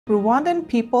Rwandan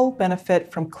people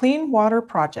benefit from clean water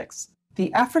projects.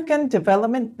 The African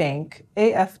Development Bank,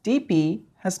 AFDB,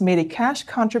 has made a cash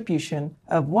contribution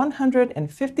of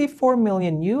 $154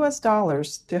 million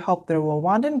to help the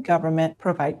Rwandan government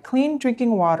provide clean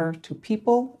drinking water to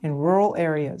people in rural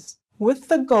areas. With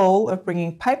the goal of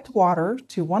bringing piped water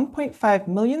to 1.5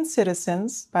 million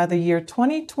citizens by the year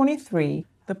 2023,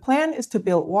 the plan is to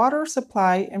build water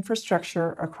supply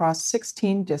infrastructure across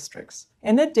 16 districts.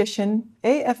 In addition,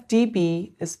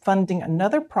 AFDB is funding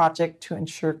another project to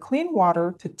ensure clean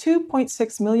water to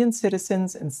 2.6 million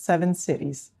citizens in 7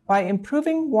 cities. By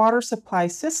improving water supply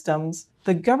systems,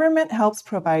 the government helps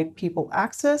provide people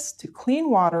access to clean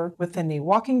water within a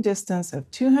walking distance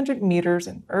of 200 meters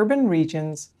in urban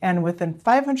regions and within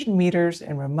 500 meters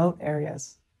in remote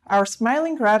areas. Our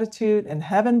smiling gratitude and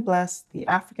heaven bless the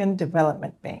African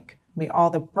Development Bank. May all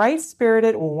the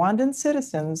bright-spirited Rwandan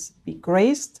citizens be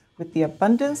graced with the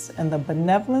abundance and the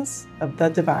benevolence of the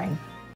divine.